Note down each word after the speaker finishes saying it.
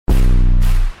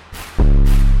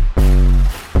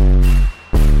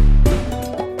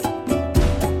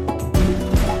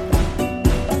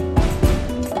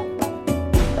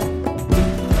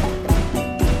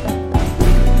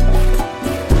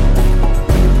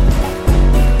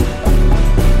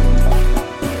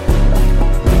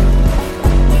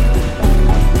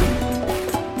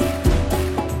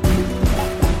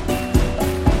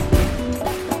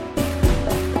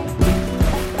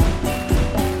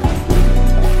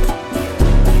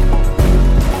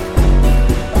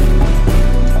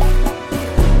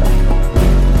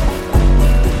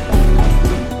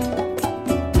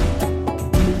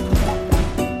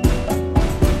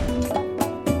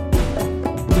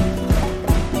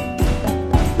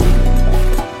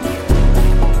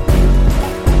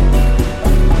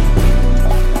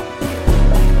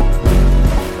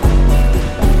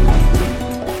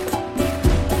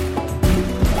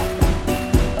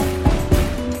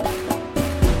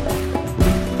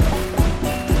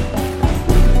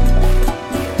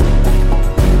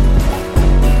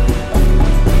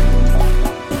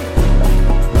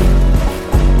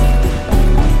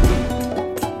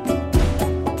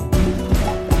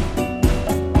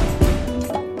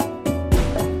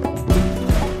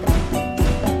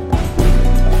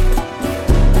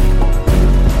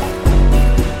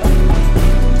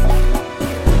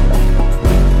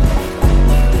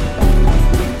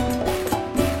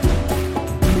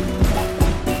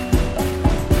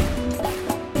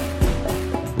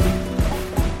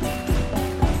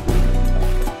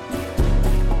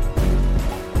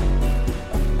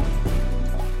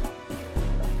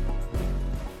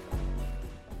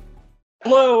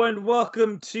Hello and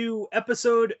welcome to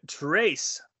episode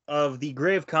Trace of the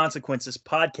Grave Consequences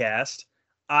podcast.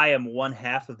 I am one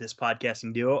half of this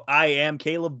podcasting duo. I am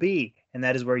Caleb B, and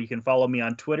that is where you can follow me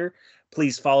on Twitter.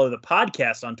 Please follow the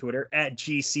podcast on Twitter at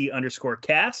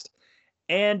GC_cast.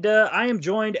 And I am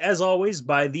joined, as always,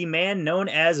 by the man known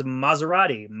as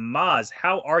Maserati. Maz,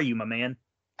 how are you, my man?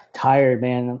 Tired,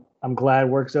 man. I'm glad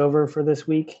work's over for this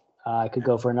week. I could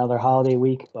go for another holiday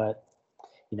week, but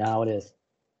you know how it is.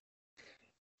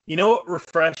 You know what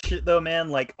refreshed it though, man?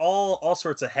 Like all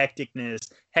sorts of hectic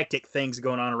things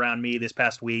going on around me this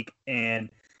past week, and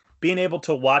being able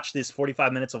to watch this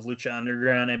 45 minutes of Lucha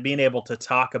Underground and being able to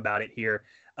talk about it here,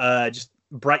 just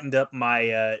brightened up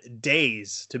my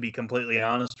days, to be completely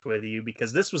honest with you,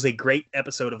 because this was a great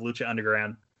episode of Lucha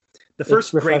Underground. The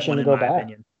first great one, in my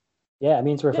opinion. Yeah, I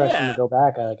mean, it's refreshing to go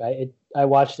back. I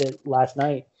watched it last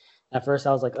night. At first,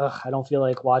 I was like, "Ugh, I don't feel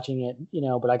like watching it,"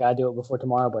 but I gotta do it before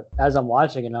tomorrow. But as I'm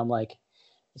watching it, I'm like,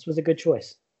 "This was a good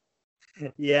choice."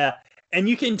 Yeah, and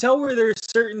you can tell where there's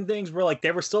certain things where like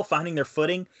they were still finding their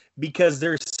footing, because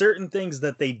there's certain things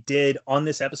that they did on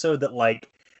this episode that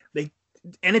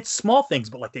and it's small things,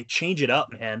 but like they change it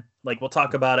up, man. Like we'll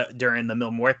talk about it during the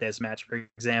Mil Muertes match, for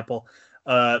example.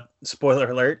 Spoiler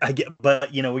alert,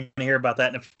 but we're gonna hear about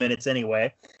that in a few minutes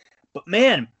anyway. But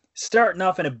man, starting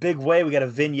off in a big way, we got a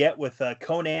vignette with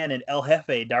Konnan and El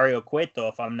Jefe, Dario Cueto,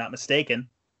 if I'm not mistaken.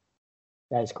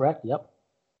 That is correct. Yep.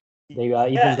 They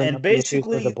even bring up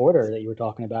basically the border that you were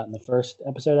talking about in the first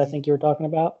episode. I think you were talking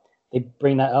about. They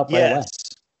bring that up right away.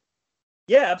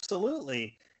 Yeah,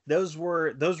 absolutely. Those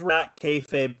were not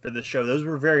kayfabe for the show. Those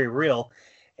were very real.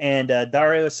 And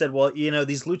Dario said, well,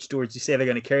 these luchadors, you say they're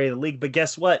going to carry the league, but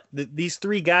guess what? These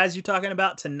three guys you're talking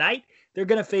about tonight, they're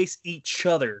going to face each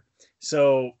other.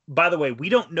 So, by the way, we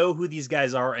don't know who these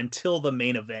guys are until the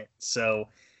main event. So,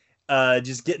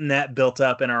 just getting that built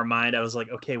up in our mind, I was like,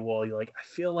 okay, well, I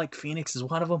feel like Phoenix is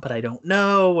one of them, but I don't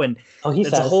know. And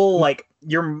it's a whole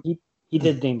he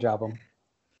did name drop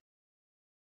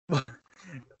him.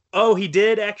 Oh, he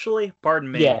did actually?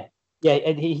 Pardon me. Yeah,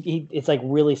 and he it's like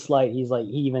really slight. He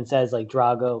even says like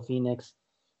Drago, Phoenix,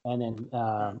 and then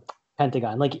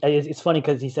Pentagon. Like it's funny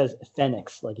because he says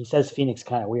Phoenix. Like he says Phoenix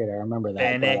kind of weird. I remember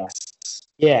that. Phoenix.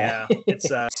 Yeah. It's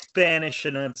a Spanish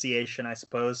enunciation, I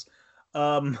suppose.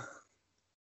 I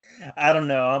don't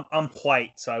know. I'm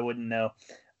white, so I wouldn't know.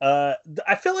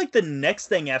 I feel like the next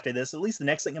thing after this, at least the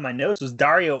next thing in my notes, was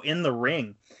Dario in the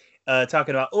ring,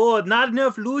 talking about, not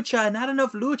enough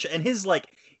lucha, and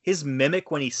his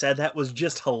mimic when he said that was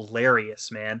just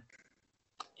hilarious, man.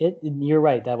 You're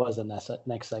right. That was the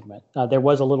next segment. There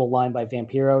was a little line by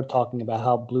Vampiro talking about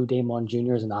how Blue Demon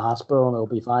Jr. is in the hospital and it'll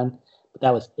be fine. But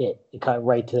that was it. It cut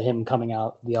right to him coming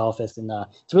out the office, and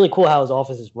it's really cool how his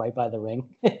office is right by the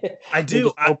ring. I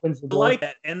do. I like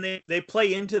that, and they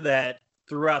play into that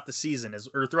throughout the season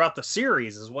or throughout the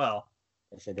series as well.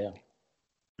 Yes, they do.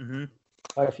 Mm-hmm.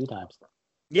 Quite a few times.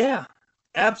 Yeah,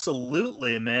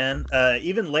 absolutely, man.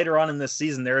 Even later on in this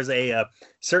season, there is a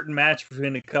certain match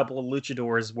between a couple of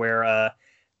luchadors where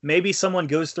maybe someone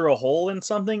goes through a hole in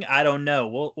something. I don't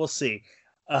know. We'll see.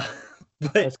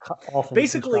 But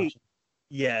basically.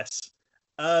 Yes.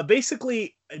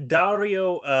 Basically,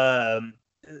 Dario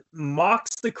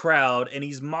mocks the crowd, and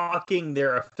he's mocking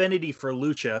their affinity for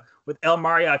lucha with El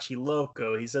Mariachi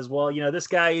Loco. He says, well, this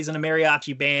guy, he's in a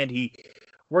mariachi band. He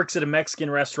works at a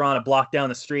Mexican restaurant a block down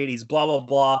the street. He's blah, blah,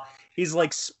 blah. He's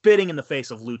like spitting in the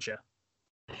face of lucha.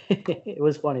 It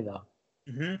was funny, though.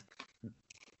 Mm-hmm.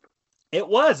 It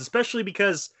was, especially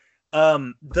because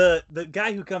the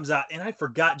guy who comes out, and I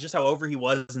forgot just how over he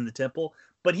was in the temple,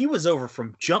 but he was over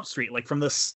from Jump Street. Like from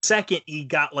the second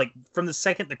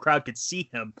the crowd could see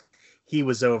him, he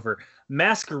was over.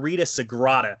 Masquerita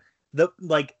Sagrada,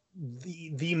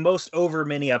 the most over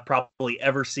mini I've probably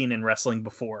ever seen in wrestling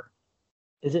before.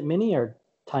 Is it mini or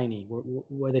tiny?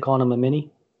 Were they calling him a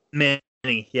mini? Mini,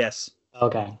 yes.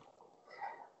 Okay.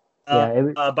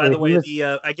 By the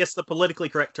way, I guess the politically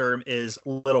correct term is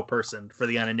little person for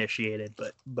the uninitiated,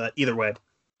 but either way.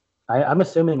 I'm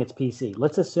assuming it's PC.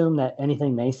 Let's assume that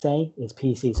anything they say is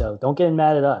PC, so don't get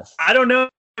mad at us. I don't know.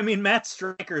 I mean, Matt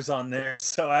Striker's on there,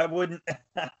 so I wouldn't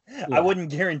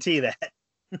guarantee that.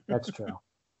 That's true.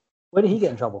 What did he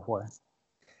get in trouble for?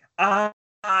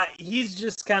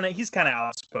 He's kind of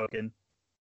outspoken.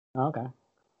 Okay.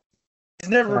 He's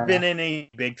never been in any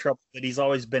big trouble, but he's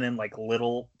always been in like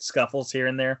little scuffles here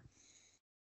and there.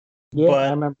 Yeah, but I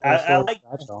remember.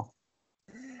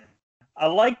 I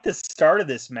like the start of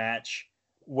this match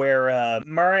where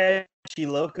Mariachi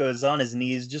Loco is on his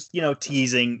knees, just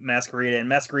teasing Masquerita,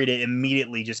 and Masquerita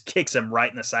immediately just kicks him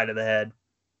right in the side of the head.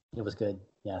 It was good.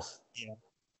 Yes. Yeah.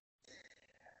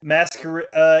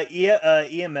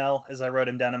 EML, as I wrote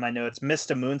him down in my notes,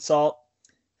 missed a moonsault.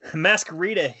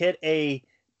 Masquerita hit a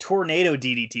tornado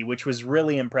DDT, which was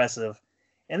really impressive.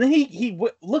 And then he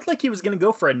looked like he was going to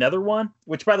go for another one,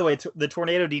 which, by the way, the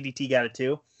tornado DDT got it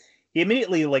too. He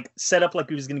immediately set up like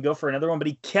he was going to go for another one, but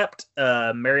he kept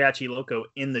Mariachi Loco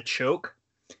in the choke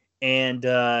and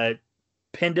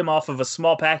pinned him off of a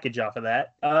small package off of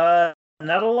that.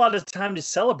 Not a lot of time to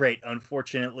celebrate,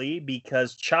 unfortunately,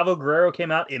 because Chavo Guerrero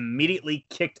came out, immediately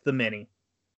kicked the mini.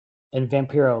 And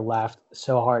Vampiro laughed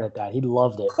so hard at that. He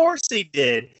loved it. Of course he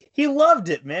did. He loved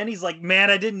it, man. He's like, man,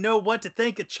 I didn't know what to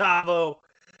think of Chavo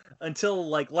until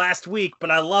last week,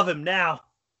 but I love him now.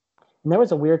 And there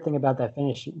was a weird thing about that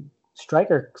finish.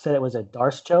 Stryker said it was a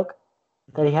Darce choke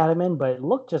that he had him in, but it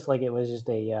looked just like it was just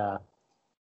a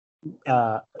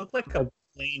it looked like a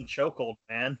plain chokehold,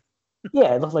 man.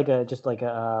 Yeah, it looked like a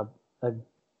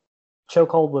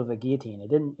chokehold with a guillotine. It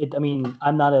didn't. I mean,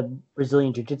 I'm not a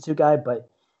Brazilian jiu-jitsu guy, but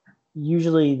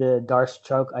usually the Darce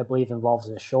choke, I believe, involves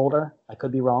the shoulder. I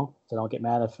could be wrong, so don't get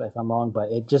mad if I'm wrong.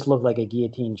 But it just looked like a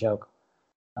guillotine choke.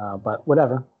 But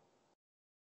whatever.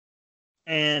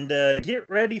 And get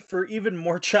ready for even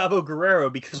more Chavo Guerrero,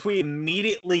 because we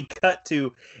immediately cut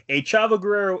to a Chavo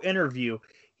Guerrero interview.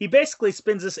 He basically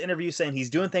spends this interview saying he's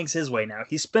doing things his way now.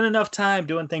 He's spent enough time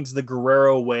doing things the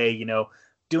Guerrero way,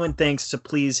 doing things to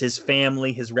please his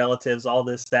family, his relatives, all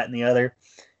this, that, and the other.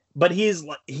 But he's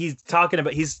talking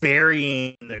about, he's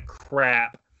burying the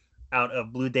crap out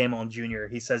of Blue Demon Jr.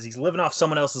 He says he's living off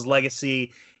someone else's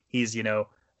legacy. He's,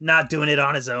 not doing it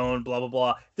on his own, blah, blah,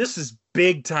 blah. This is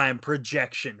big time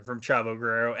projection from Chavo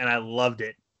Guerrero, and I loved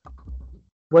it.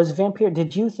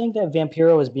 Did you think that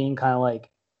Vampiro was being kind of like,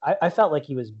 I felt like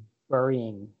he was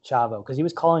burying Chavo because he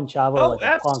was calling Chavo a punk.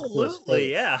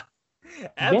 Absolutely, yeah.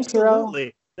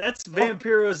 Absolutely. That's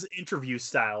Vampiro's interview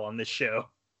style on this show.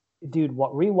 Dude,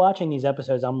 rewatching these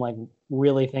episodes, I'm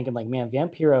really thinking man,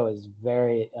 Vampiro is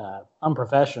very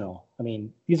unprofessional. I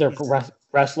mean, these are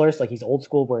wrestlers, he's old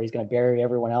school where he's going to bury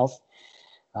everyone else.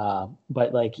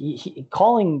 But he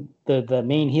calling the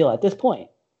main heel at this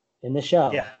point in the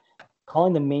show,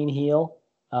 calling the main heel,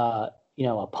 a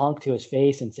punk to his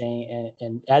face and saying,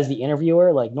 and as the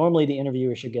interviewer, normally the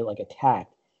interviewer should get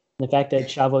attacked. And the fact that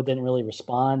Chavo didn't really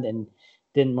respond and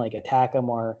didn't attack him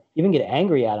or even get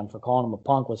angry at him for calling him a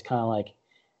punk was kind of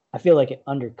I feel like it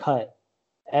undercut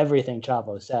everything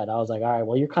Chavo said. I was like, all right,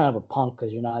 well, you're kind of a punk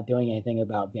because you're not doing anything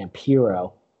about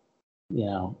Vampiro,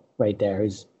 right there.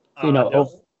 Who's, don't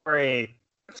worry.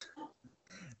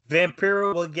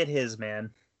 Vampiro will get his, man.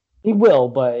 He will,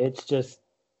 but it's just,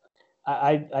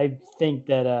 I think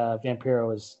that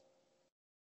Vampiro is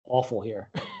awful here.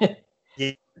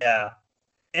 Yeah.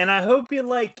 And I hope you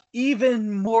like even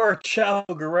more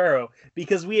Chavo Guerrero,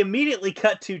 because we immediately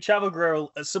cut to Chavo Guerrero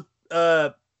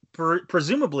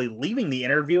presumably leaving the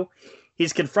interview.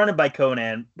 He's confronted by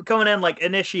Konnan. Konnan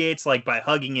initiates by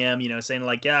hugging him,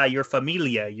 saying yeah, you're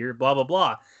familia, you're blah, blah,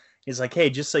 blah. He's like, hey,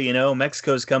 just so you know,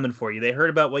 Mexico's coming for you. They heard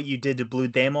about what you did to Blue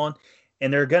Demon,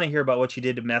 and they're going to hear about what you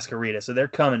did to Masquerita, so they're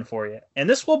coming for you. And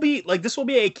this will be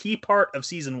a key part of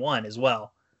season 1 as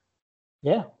well.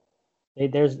 Yeah.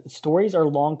 There's stories are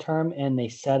long term, and they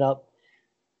set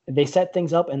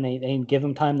things up, and they give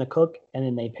them time to cook, and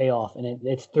then they pay off, and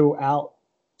it's throughout.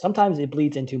 Sometimes it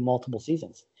bleeds into multiple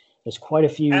seasons. There's quite a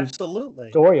few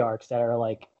story arcs that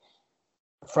are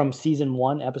from season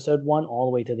 1, episode 1, all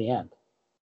the way to the end.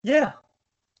 Yeah,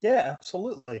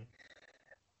 absolutely.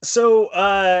 So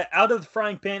out of the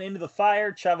frying pan into the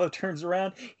fire, Chavo turns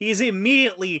around. He's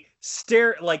immediately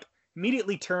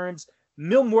turns.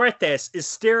 Mil Muertes is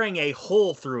staring a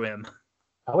hole through him.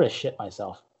 I would have shit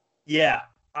myself. Yeah,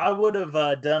 I would have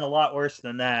done a lot worse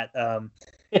than that.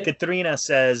 Katrina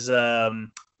says,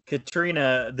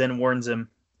 Katrina then warns him,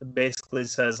 basically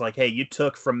says, hey, you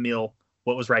took from Mil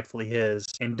what was rightfully his,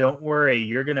 and don't worry,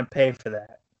 you're going to pay for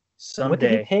that someday. What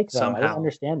did he take, though? Somehow. I didn't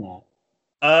understand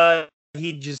that.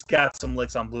 He just got some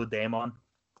licks on Blue Demon.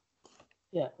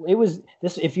 Yeah, it was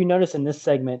this. If you notice in this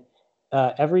segment,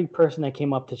 every person that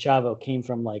came up to Chavo came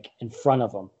from in front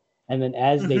of him, and then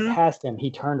as they passed him,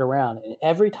 he turned around, and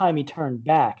every time he turned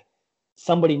back,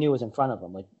 somebody new was in front of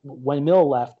him. When Mil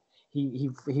left, he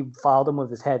followed him with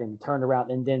his head, and he turned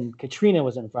around, and then Katrina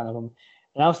was in front of him,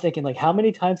 and I was thinking how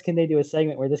many times can they do a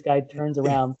segment where this guy turns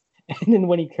around, and then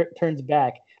when he turns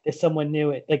back, there's someone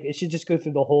new. It should just go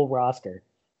through the whole roster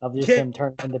of just him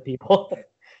turning into people.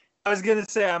 I was going to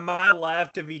say, I might have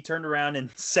laughed if he turned around and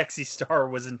Sexy Star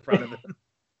was in front of him.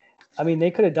 I mean,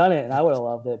 they could have done it, and I would have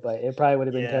loved it, but it probably would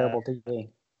have been terrible TV.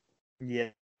 Yeah,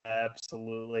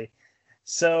 absolutely.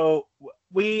 So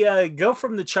we go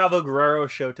from the Chavo Guerrero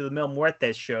show to the Mil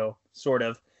Muertes show, sort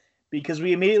of. because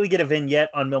we immediately get a vignette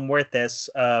on Mil Muertes,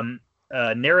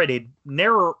 narrated.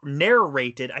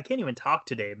 I can't even talk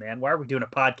today, man. Why are we doing a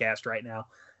podcast right now?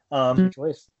 Your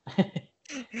choice.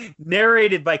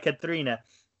 Narrated by Katrina,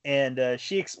 and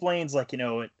she explains, like,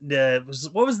 what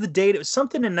was the date? It was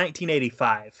something in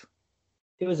 1985.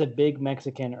 It was a big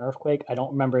Mexican earthquake. I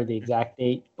don't remember the exact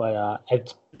date, but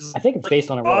I think it's based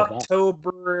on a real event.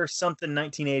 October something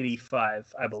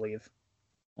 1985, I believe.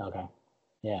 Okay.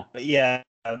 Yeah. But yeah,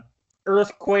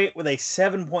 earthquake with a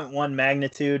 7.1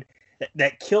 magnitude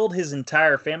that killed his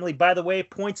entire family. By the way,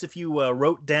 points if you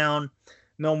wrote down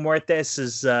Mil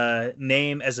Muertes'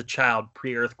 name as a child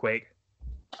pre-earthquake.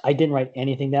 I didn't write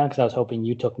anything down because I was hoping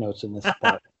you took notes in this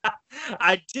part.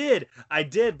 I did,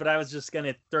 but I was just going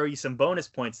to throw you some bonus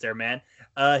points there, man.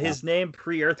 His name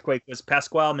pre-earthquake was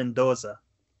Pascual Mendoza.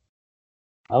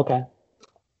 Okay.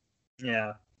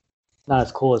 Yeah. Not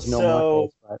as cool as Mil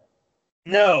Muertes, but...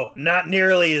 No, not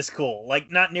nearly as cool.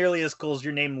 Like, not nearly as cool as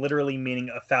your name literally meaning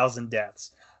 1,000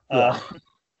 deaths. Yeah.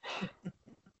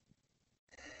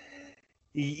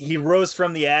 He rose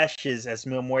from the ashes as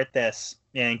Mil Muertes,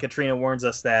 and Katrina warns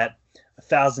us that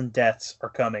 1,000 deaths are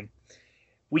coming.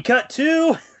 We cut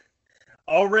to,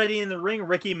 already in the ring,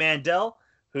 Ricky Mandel,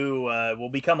 who will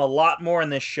become a lot more in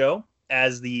this show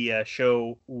as the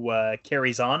show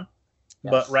carries on.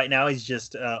 Yes. But right now he's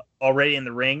just already in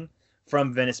the ring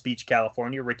from Venice Beach,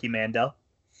 California, Ricky Mandel.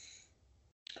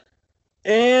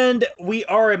 And we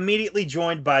are immediately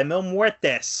joined by Mil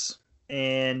Muertes.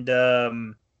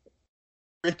 And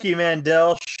Ricky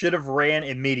Mandel should have ran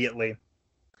immediately.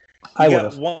 He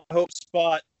got one hope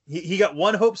spot. He got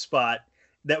one hope spot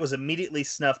that was immediately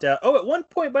snuffed out. Oh, at one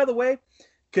point, by the way,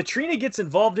 Katrina gets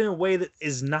involved in a way that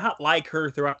is not like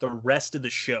her throughout the rest of the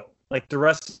show, like the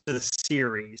rest of the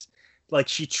series. Like,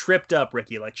 she tripped up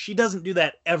Ricky. Like, she doesn't do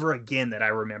that ever again that I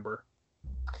remember.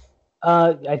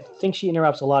 I think she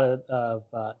interrupts a lot of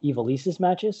Ivalice's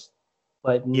matches,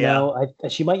 but no,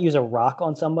 she might use a rock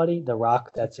on somebody, the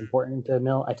rock that's important to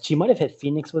Mil. She might have hit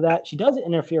Phoenix with that. She does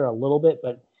interfere a little bit,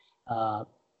 but...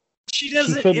 she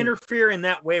doesn't interfere in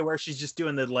that way where she's just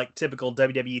doing the, like, typical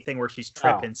WWE thing where she's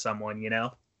tripping someone,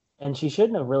 And she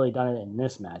shouldn't have really done it in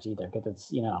this match either, because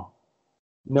it's, Mil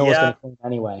was going to win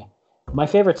anyway. My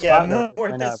favorite spot was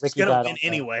when Ricky got on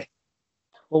anyway.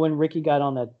 Well, when Ricky got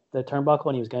on the turnbuckle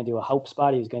and he was going to do a hope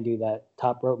spot, he was going to do that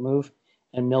top rope move,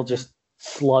 and Mil just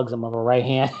slugs him with a right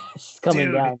hand,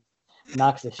 coming down,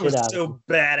 knocks the shit out of him. So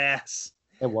badass.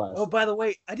 It was. Oh, by the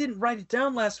way, I didn't write it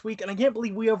down last week, and I can't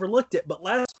believe we overlooked it. But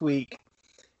last week,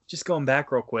 just going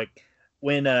back real quick,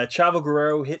 when Chavo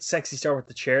Guerrero hit Sexy Star with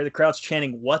the chair, the crowd's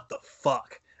chanting, "What the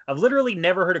fuck?" I've literally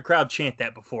never heard a crowd chant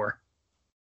that before.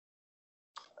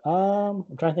 I'm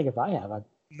trying to think if I have.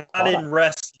 Not in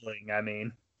wrestling, I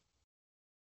mean.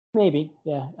 Maybe,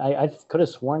 yeah. I could have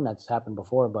sworn that's happened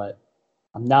before, but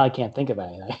now I can't think of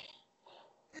anything.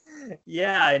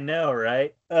 Yeah, I know,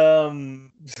 right?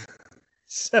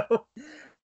 So,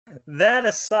 that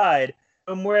aside,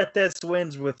 Muertes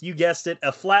wins with, you guessed it,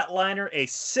 a flatliner, a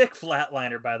sick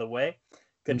flatliner, by the way.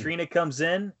 Katrina comes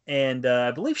in, and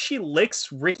I believe she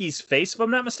licks Ricky's face, if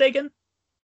I'm not mistaken.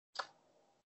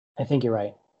 I think you're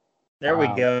right. There we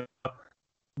go.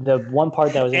 The one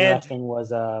part that was interesting was,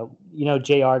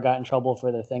 JR got in trouble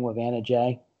for the thing with Anna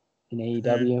Jay in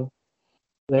AEW.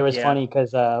 It was funny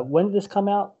because when did this come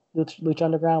out, Lucha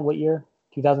Underground? What year?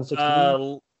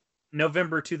 2016?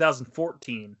 November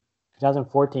 2014.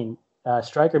 2014.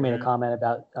 Stryker made a comment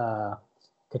about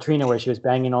Katrina where she was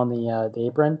banging on the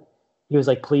apron. He was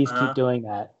like, please keep doing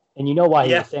that. And you know why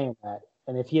he was saying that.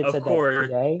 And if he had said that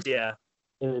today,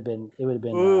 it would have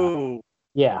been. Ooh.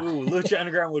 Yeah. Ooh, Lucha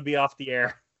Underground would be off the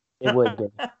air. It would be.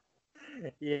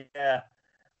 Yeah.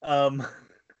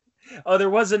 There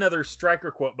was another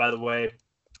Stryker quote, by the way.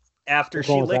 After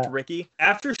she licked Ricky,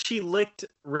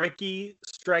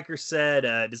 Stryker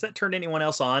said, does that turn anyone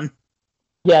else on?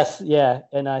 Yes, yeah.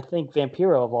 And I think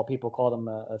Vampiro, of all people, called him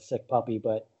a sick puppy.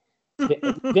 But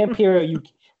Vampiro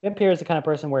is the kind of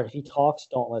person where if he talks,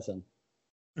 don't listen.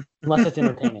 Unless it's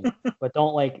entertaining. But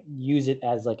don't, use it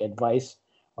as, advice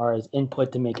or as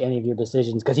input to make any of your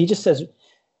decisions. Because he just says,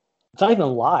 it's not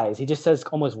even lies. He just says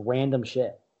almost random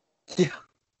shit. Yeah,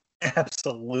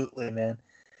 absolutely, man.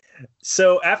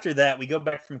 So after that, we go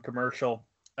back from commercial.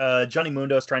 Johnny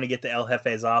Mundo is trying to get to El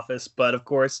Jefe's office, but of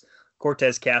course,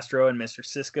 Cortez Castro and Mr.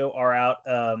 Cisco are out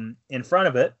in front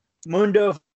of it.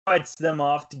 Mundo fights them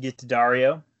off to get to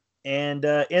Dario, and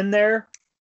in there,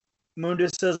 Mundo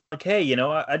says, "Hey,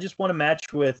 I just want to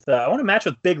match with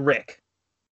Big Rick,"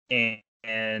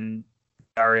 and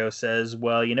Dario says,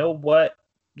 "Well, you know what?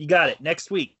 You got it. Next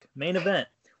week, main event."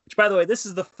 Which, by the way, this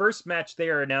is the first match they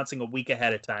are announcing a week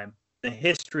ahead of time. the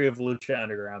history of Lucha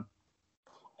Underground.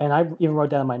 And I even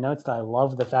wrote down in my notes that I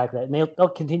love the fact that they'll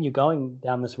continue going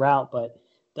down this route, but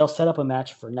they'll set up a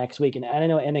match for next week. And I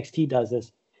know NXT does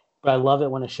this, but I love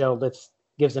it when a show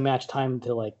gives a match time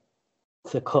to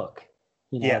cook.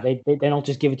 They don't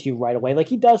just give it to you right away. Like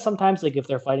he does sometimes. Like if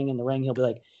they're fighting in the ring, he'll be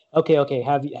like, okay,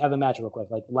 have a match real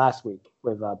quick. Like last week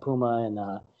with Puma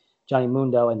and Johnny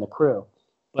Mundo and the crew.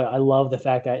 But I love the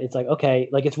fact that it's like, okay,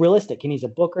 like it's realistic. And he's a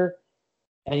booker.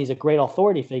 And he's a great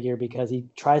authority figure because he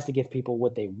tries to give people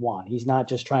what they want. He's not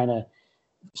just trying to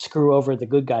screw over the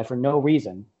good guy for no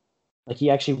reason. Like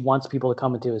he actually wants people to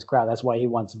come into his crowd. That's why he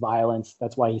wants violence.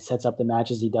 That's why he sets up the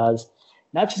matches he does.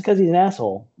 Not just because he's an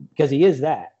asshole, because he is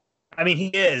that. I mean, he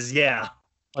is, yeah.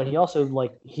 But he also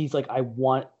he's like, I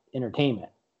want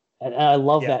entertainment. And I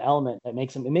love that element that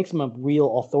makes him a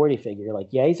real authority figure. Like,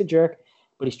 yeah, he's a jerk,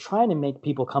 but he's trying to make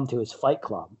people come to his fight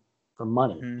club for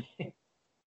money. Mm-hmm.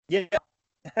 Yeah.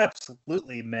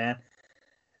 Absolutely, man.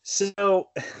 So,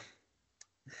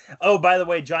 by the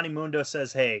way, Johnny Mundo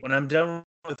says, hey, when I'm done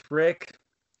with Rick,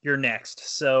 you're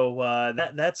next. So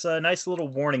that's a nice little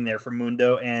warning there for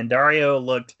Mundo. And Dario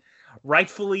looked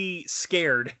rightfully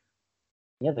scared.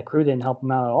 Yeah, the crew didn't help him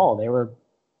out at all. They were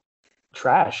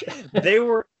trash. they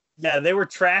were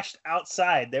trashed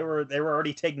outside. They were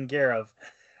already taken care of.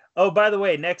 Oh, by the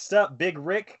way, next up, Big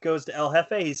Rick goes to El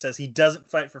Jefe. He says he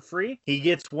doesn't fight for free. He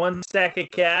gets one stack of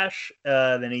cash.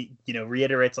 Then he,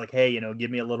 reiterates like, hey, give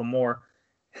me a little more.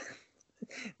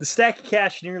 The stack of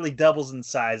cash nearly doubles in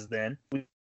size then.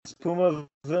 Puma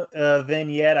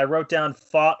vignette, I wrote down,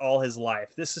 fought all his life.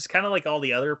 This is kind of like all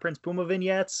the other Prince Puma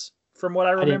vignettes, from what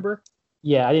I remember.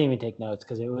 I didn't even take notes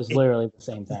because it was literally the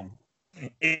same thing.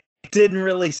 It didn't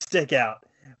really stick out.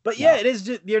 But yeah, it is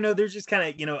just, they're just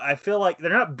kind of, I feel like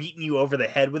they're not beating you over the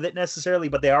head with it necessarily,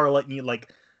 but they are letting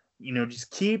you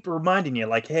just keep reminding you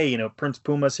like, hey, Prince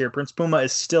Puma's here. Prince Puma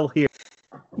is still here.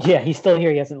 Yeah, he's still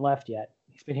here. He hasn't left yet.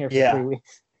 He's been here for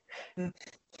 3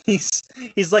 weeks.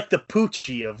 He's like the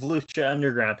Poochie of Lucha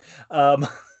Underground.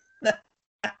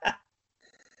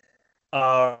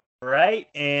 All right.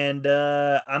 And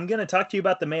I'm going to talk to you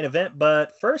about the main event,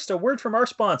 but first a word from our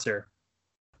sponsor.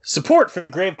 Support for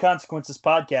Grave Consequences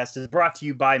podcast is brought to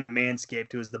you by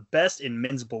Manscaped, who is the best in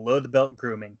men's below-the-belt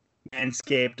grooming.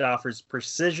 Manscaped offers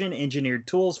precision-engineered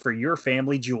tools for your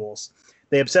family jewels.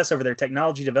 They obsess over their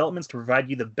technology developments to provide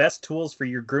you the best tools for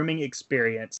your grooming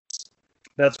experience.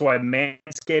 That's why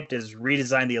Manscaped has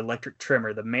redesigned the electric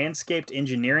trimmer. The Manscaped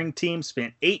engineering team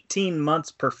spent 18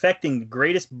 months perfecting the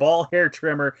greatest ball hair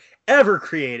trimmer ever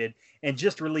created and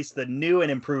just released the new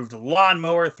and improved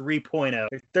Lawnmower 3.0.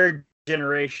 Their third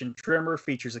generation trimmer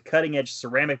features a cutting-edge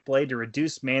ceramic blade to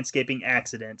reduce manscaping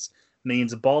accidents.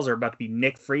 Millions of balls are about to be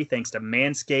nick-free thanks to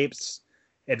Manscaped's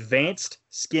advanced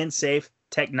skin-safe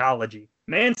technology.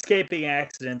 Manscaping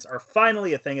accidents are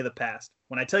finally a thing of the past.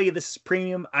 When I tell you this is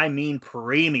premium, I mean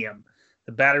premium.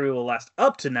 The battery will last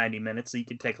up to 90 minutes so you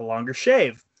can take a longer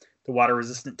shave. The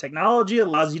water-resistant technology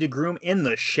allows you to groom in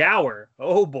the shower.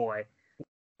 Oh boy.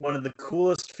 One of the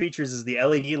coolest features is the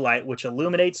LED light, which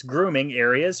illuminates grooming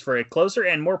areas for a closer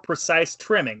and more precise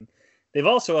trimming. They've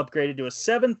also upgraded to a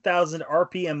 7,000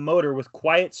 RPM motor with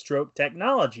quiet stroke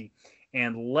technology.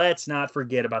 And let's not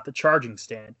forget about the charging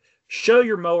stand. Show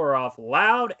your mower off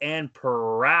loud and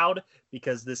proud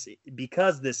because this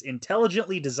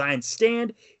intelligently designed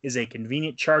stand is a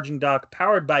convenient charging dock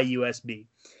powered by USB.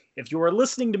 If you are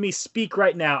listening to me speak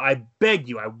right now, I beg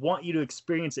you, I want you to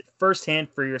experience it firsthand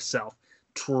for yourself.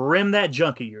 Trim that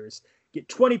junk of yours. Get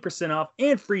 20% off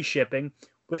and free shipping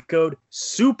with code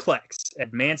SUPLEX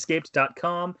at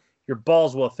manscaped.com. Your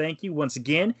balls will thank you. Once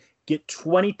again, get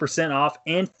 20% off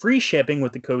and free shipping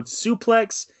with the code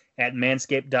SUPLEX at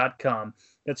manscaped.com.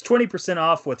 That's 20%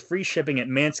 off with free shipping at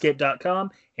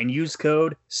manscaped.com and use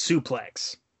code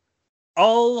SUPLEX.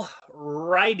 All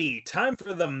righty, time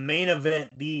for the main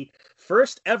event, the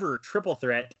first ever triple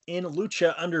threat in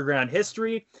Lucha Underground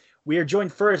history. We are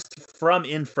joined first from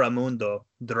Inframundo,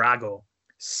 Drago.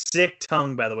 Sick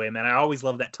tongue, by the way, man. I always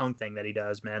love that tongue thing that he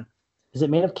does, man. Is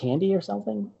it made of candy or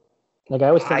something? Like I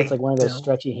always think it's like one of those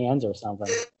stretchy hands or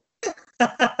something.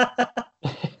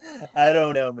 I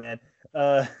don't know, man.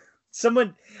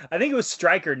 Someone, I think it was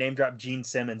Stryker name dropped Gene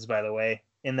Simmons, by the way,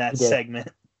 in that segment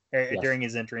during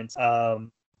his entrance.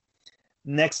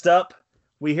 Next up,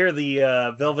 we hear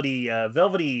the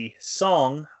velvety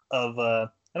song of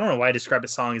I don't know why I describe a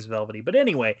song as velvety, but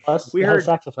anyway, we heard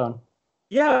saxophone.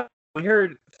 Yeah, we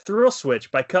heard Thrill Switch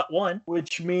by Cut One,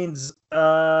 which means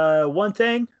one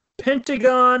thing: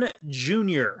 Pentagon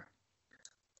Jr.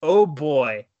 Oh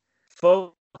boy,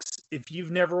 folks! If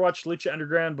you've never watched Lucha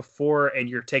Underground before and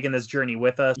you're taking this journey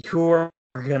with us, you're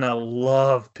gonna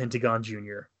love Pentagon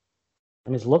Jr.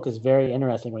 And his look is very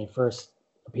interesting when he first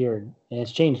appeared, and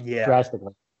it's changed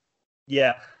drastically.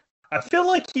 Yeah. I feel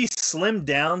like he's slimmed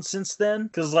down since then,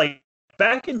 because, like,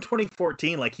 back in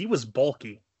 2014, like, he was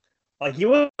bulky. Like, he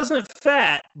wasn't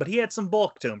fat, but he had some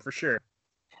bulk to him, for sure.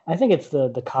 I think it's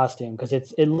the costume, because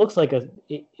it looks like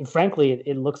frankly,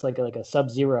 it looks like a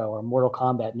Sub-Zero or Mortal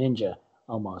Kombat ninja,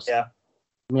 almost. Yeah.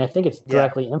 I mean, I think it's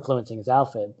directly influencing his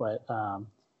outfit, but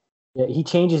yeah, he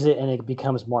changes it, and it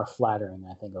becomes more flattering,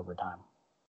 I think, over time.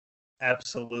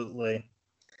 Absolutely.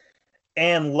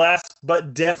 And last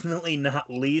but definitely not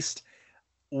least,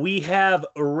 we have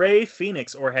Rey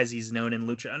Fenix, or as he's known in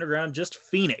Lucha Underground, just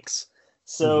Phoenix.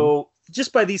 So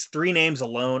just by these three names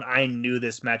alone, I knew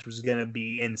this match was going to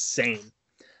be insane.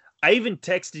 I even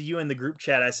texted you in the group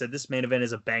chat. I said, this main event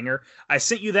is a banger. I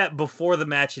sent you that before the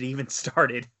match had even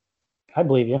started. I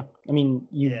believe you. I mean,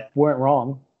 you weren't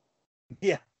wrong.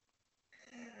 Yeah.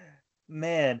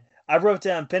 Man, I wrote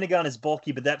down Pentagon is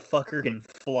bulky, but that fucker can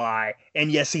fly. And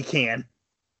yes, he can.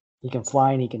 He can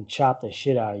fly, and he can chop the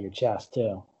shit out of your chest,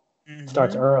 too.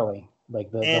 Starts early. Like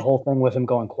the whole thing with him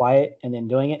going quiet and then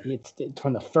doing it. It's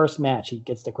from the first match, he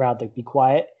gets the crowd to be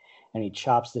quiet, and he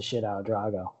chops the shit out of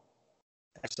Drago.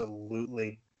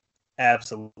 Absolutely.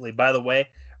 Absolutely. By the way,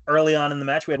 early on in the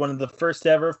match, we had one of the first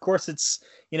ever. Of course, it's,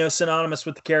 synonymous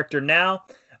with the character now.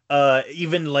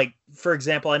 Even like, for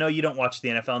example, I know you don't watch the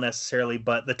NFL necessarily,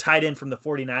 but the tight end from the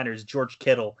 49ers, George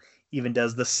Kittle, even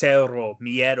does the Cerro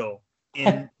Miedo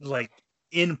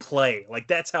in play. Like,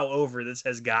 that's how over this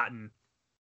has gotten.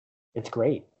 It's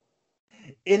great.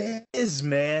 It is,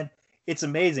 man. It's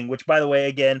amazing. Which, by the way,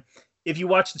 again, if you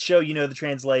watch the show, you know the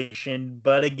translation.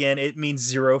 But again, it means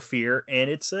zero fear, and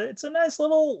it's a nice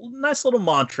little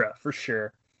mantra for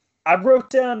sure. I wrote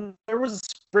down there was a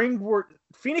springboard.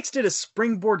 Phoenix did a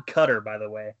springboard cutter, by the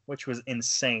way, which was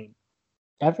insane.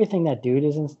 Everything that dude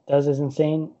does is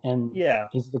insane, and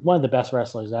he's one of the best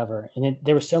wrestlers ever. And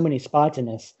there were so many spots in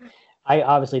this. I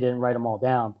obviously didn't write them all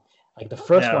down. Like the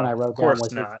first one I wrote down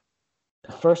was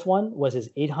the first one was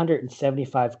his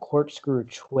 875 corkscrew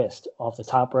twist off the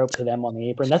top rope to them on the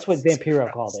apron. That's what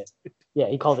Vampiro called it. Yeah,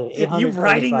 he called it 875. You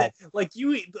writing that, like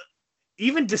you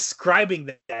even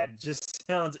describing that just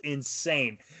sounds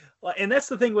insane. And that's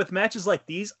the thing with matches like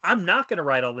these. I'm not going to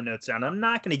write all the notes down. I'm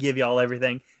not going to give you all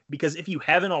everything, because if you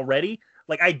haven't already,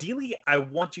 like ideally, I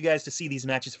want you guys to see these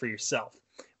matches for yourself.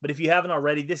 But if you haven't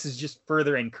already, this is just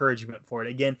further encouragement for it.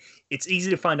 Again, it's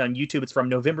easy to find on YouTube. It's from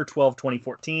November 12,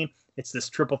 2014. It's this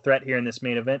triple threat here in this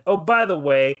main event. Oh, by the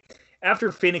way,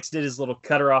 after Phoenix did his little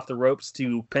cutter off the ropes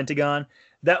to Pentagon,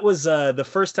 that was the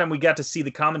first time we got to see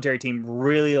the commentary team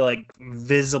really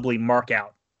visibly mark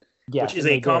out, which is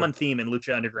a common theme in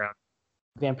Lucha Underground.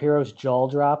 Vampiro's jaw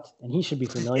dropped, and he should be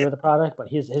familiar with the product, but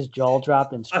his jaw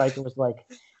dropped, and Striker was like,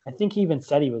 I think he even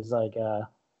said he was like,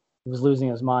 he was losing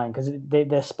his mind, because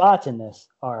the spots in this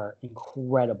are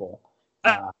incredible.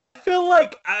 I feel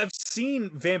like I've seen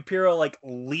Vampiro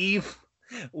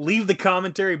leave the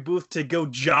commentary booth to go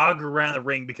jog around the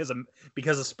ring because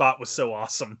a spot was so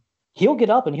awesome. He'll get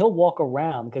up and he'll walk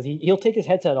around, because he'll take his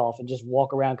headset off and just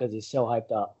walk around because he's so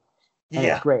hyped up. And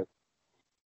it's great.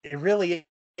 It really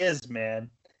is, man.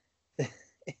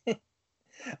 At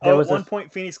one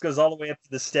point, Phoenix goes all the way up to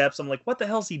the steps. I'm like, what the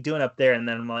hell's he doing up there? And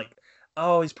then I'm like,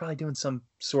 oh, he's probably doing some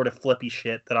sort of flippy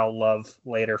shit that I'll love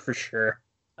later for sure.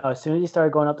 As soon as he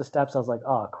started going up the steps, I was like,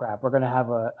 oh, crap, we're going to have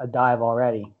a dive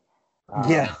already.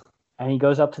 And he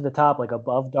goes up to the top, like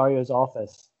above Dario's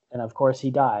office. And, of course,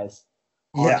 he dies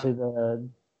onto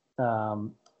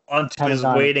his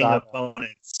waiting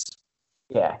opponents.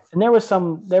 Yeah, and there was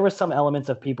some elements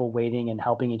of people waiting and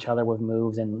helping each other with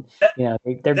moves, and they're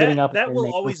getting up. That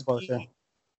will always be.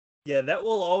 Yeah, that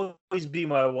will always be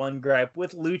my one gripe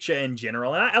with Lucha in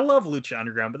general. And I love Lucha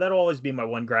Underground, but that'll always be my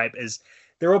one gripe is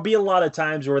there will be a lot of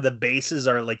times where the bases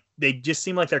are they just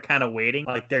seem like they're kind of waiting,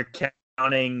 like they're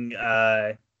counting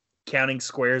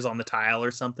squares on the tile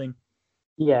or something.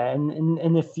 Yeah,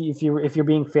 and if you're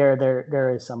being fair,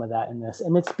 there is some of that in this,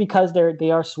 and it's because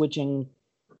they are switching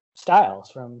styles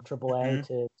from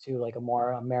AAA to like a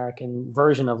more American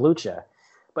version of Lucha,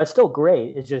 but it's still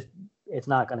great. It's just it's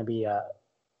not going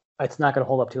to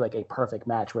hold up to like a perfect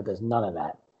match where there's none of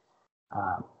that.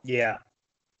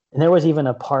 And there was even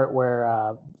a part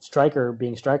where Striker,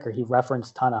 being Striker, he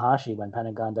referenced Tanahashi when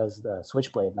Pentagon does the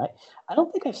Switchblade. And I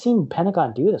don't think I've seen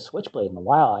Pentagon do the Switchblade in a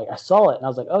while. I saw it and I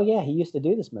was like, oh yeah, he used to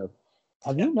do this move.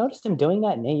 Have you noticed him doing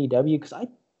that in AEW? Because I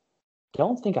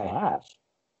don't think I have.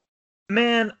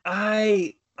 Man,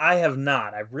 I have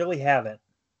not. I really haven't.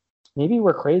 Maybe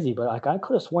we're crazy, but I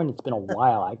could have sworn it's been a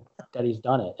while that he's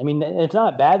done it. I mean, it's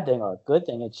not a bad thing or a good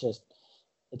thing. It's just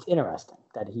it's interesting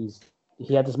that he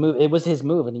had this move. It was his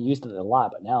move, and he used it a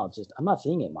lot. But now it's just I'm not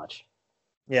seeing it much.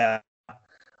 Yeah.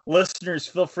 Listeners,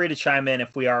 feel free to chime in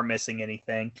if we are missing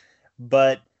anything.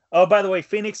 But, oh, by the way,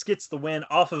 Phoenix gets the win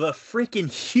off of a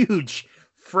freaking huge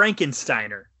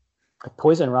Frankensteiner.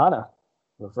 Poison Rana.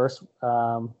 Reverse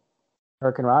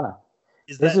Hurricane Rana.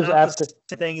 Is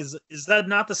that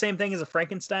not the same thing as a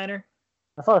Frankensteiner?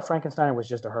 I thought a Frankensteiner was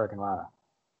just a Hurricane Rana.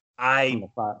 I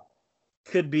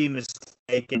could be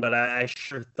mistaken, but I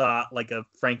sure thought like a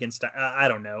Frankenstein. I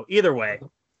don't know. Either way.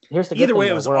 Either way,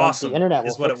 it was awesome. The internet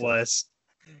is what it was.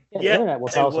 Yeah, the internet will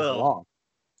tell us what's wrong.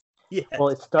 Yeah. Well,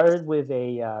 it started with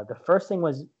the first thing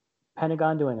was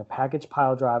Pentagon doing a package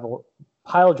pile driver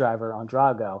on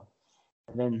Drago,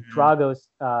 and then Drago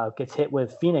gets hit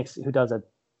with Phoenix, who does a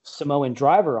Samoan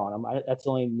driver on him. That's the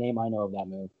only name I know of that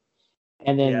move.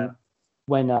 And then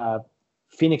when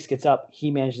Phoenix gets up,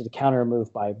 he manages to counter a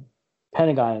move by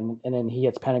Pentagon, and then he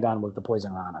hits Pentagon with the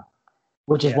Poison Rana,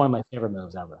 which is one of my favorite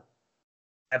moves ever.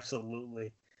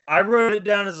 Absolutely. I wrote it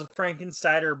down as a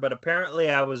Frankensteiner, but apparently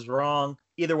I was wrong.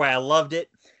 Either way, I loved it.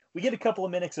 We get a couple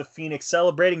of minutes of Phoenix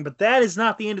celebrating, but that is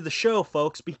not the end of the show,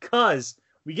 folks, because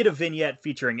we get a vignette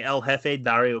featuring El Jefe,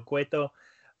 Dario Cueto.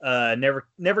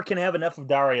 Never can have enough of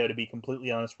Dario, to be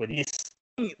completely honest with you.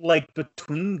 He's like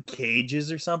between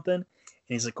cages or something, and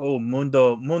he's like, "Oh,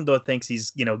 Mundo thinks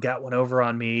he's got one over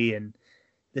on me," and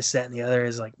this, that, and the other.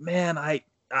 Is like, man,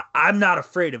 I'm not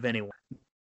afraid of anyone.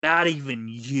 Not even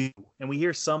you. And we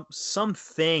hear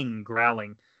something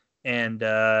growling. And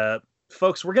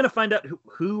folks, we're gonna find out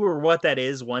who or what that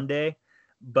is one day.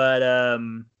 But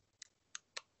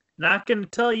not gonna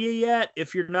tell you yet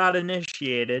if you're not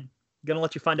initiated. Gonna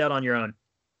let you find out on your own.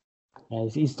 Yeah,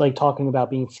 he's like talking about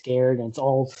being scared, and it's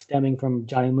all stemming from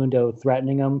Johnny Mundo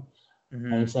threatening him.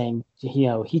 And he's saying,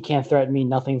 he can't threaten me,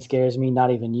 nothing scares me,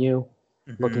 not even you.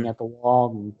 Looking at the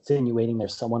wall and insinuating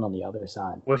there's someone on the other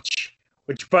side.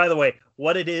 Which, by the way,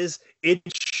 what it is, it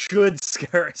should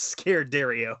scare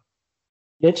Dario.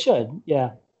 It should,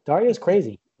 yeah. Dario's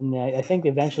crazy. And I think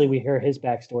eventually we hear his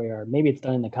backstory, or maybe it's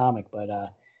done in the comic, but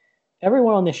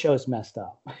everyone on this show is messed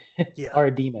up. Or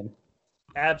a demon.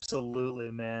 Absolutely,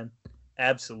 man.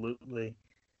 Absolutely.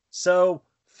 So,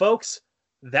 folks,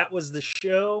 that was the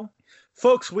show.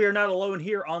 Folks, we are not alone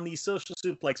here on the Social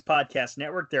Suplex Podcast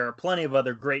Network. There are plenty of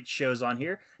other great shows on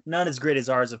here. None as great as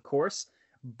ours, of course.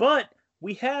 But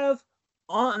we have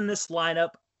on this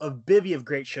lineup a bevy of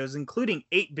great shows, including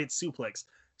 8-Bit Suplex,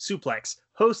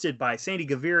 hosted by Sandy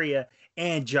Gaviria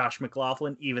and Josh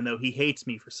McLaughlin, even though he hates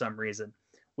me for some reason.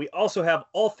 We also have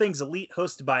All Things Elite,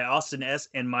 hosted by Austin S.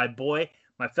 and my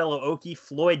fellow Okie,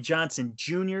 Floyd Johnson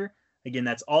Jr. Again,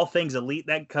 that's All Things Elite.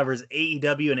 That covers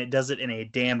AEW, and it does it in a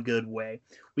damn good way.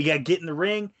 We got Get in the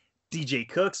Ring, DJ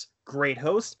Cooks, great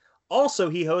host. Also,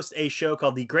 he hosts a show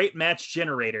called The Great Match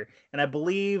Generator, and I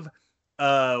believe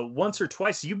once or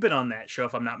twice you've been on that show,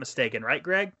 if I'm not mistaken, right,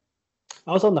 Greg?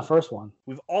 I was on the first one.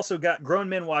 We've also got Grown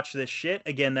Men Watch This Shit.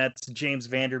 Again, that's James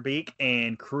Vanderbeek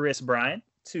and Chris Bryan.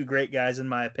 Two great guys, in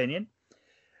my opinion.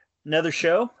 Another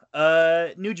show,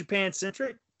 New Japan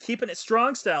Centric, Keeping It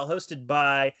Strong Style, hosted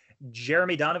by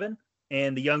Jeremy Donovan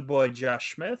and the young boy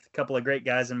Josh Smith. A couple of great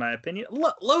guys, in my opinion.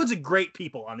 Loads of great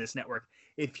people on this network,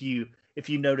 if you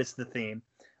notice the theme.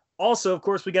 Also, of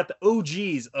course, we got the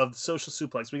OGs of Social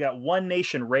Suplex. We got One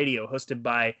Nation Radio, hosted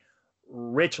by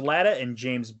Rich Latta and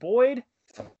James Boyd,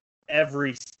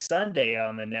 every Sunday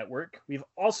on the network. We've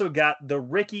also got the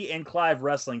Ricky and Clive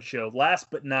Wrestling Show.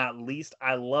 Last but not least,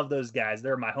 I love those guys.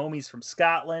 They're my homies from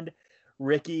Scotland.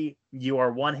 Ricky, you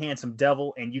are one handsome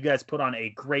devil, and you guys put on a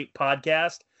great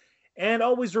podcast. And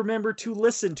always remember to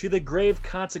listen to the Grave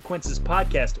Consequences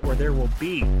podcast, or there will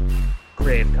be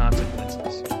grave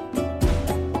consequences.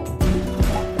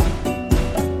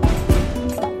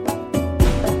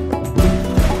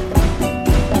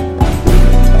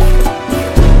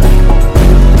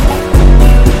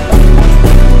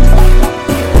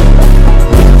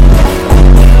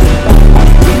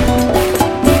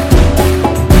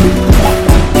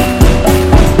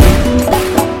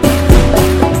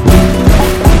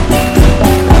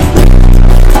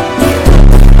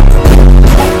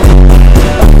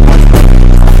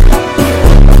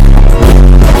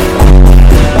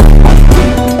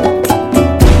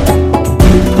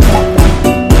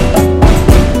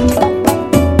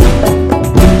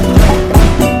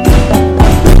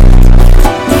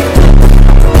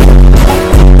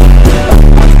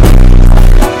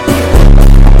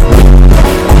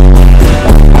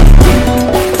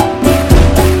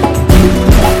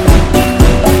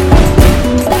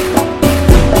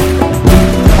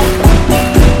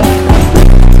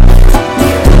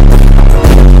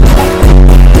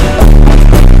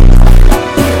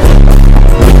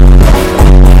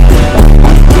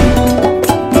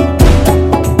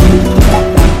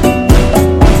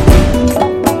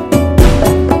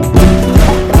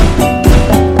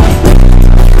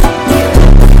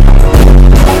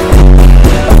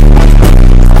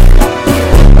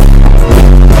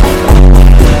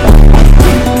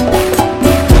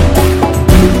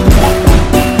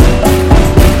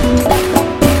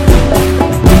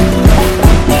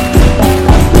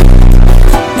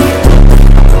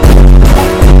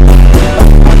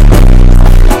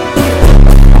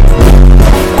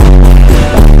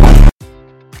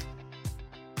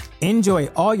 Enjoy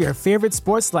all your favorite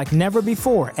sports like never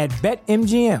before at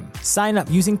BetMGM. Sign up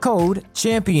using code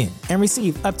CHAMPION and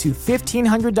receive up to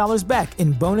 $1,500 back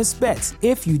in bonus bets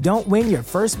if you don't win your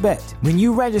first bet. When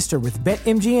you register with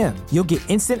BetMGM, you'll get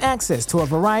instant access to a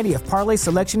variety of parlay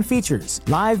selection features,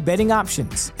 live betting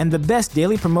options, and the best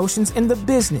daily promotions in the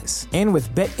business. And with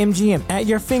BetMGM at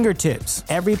your fingertips,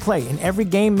 every play and every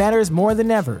game matters more than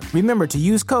ever. Remember to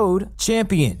use code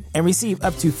CHAMPION and receive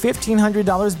up to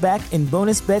 $1,500 back in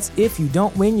bonus bets if you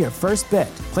don't win your first bet.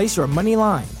 Place your money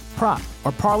line, prop,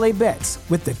 or parlay bets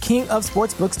with the king of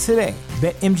sportsbooks today.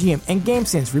 BetMGM and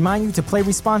GameSense remind you to play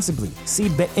responsibly. See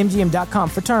BetMGM.com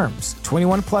for terms.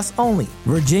 21 plus only.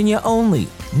 Virginia only.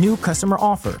 New customer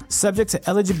offer. Subject to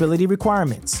eligibility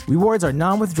requirements. Rewards are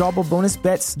non-withdrawable bonus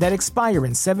bets that expire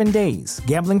in 7 days.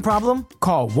 Gambling problem?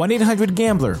 Call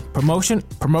 1-800-GAMBLER.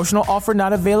 Promotional offer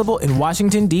not available in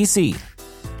Washington, D.C.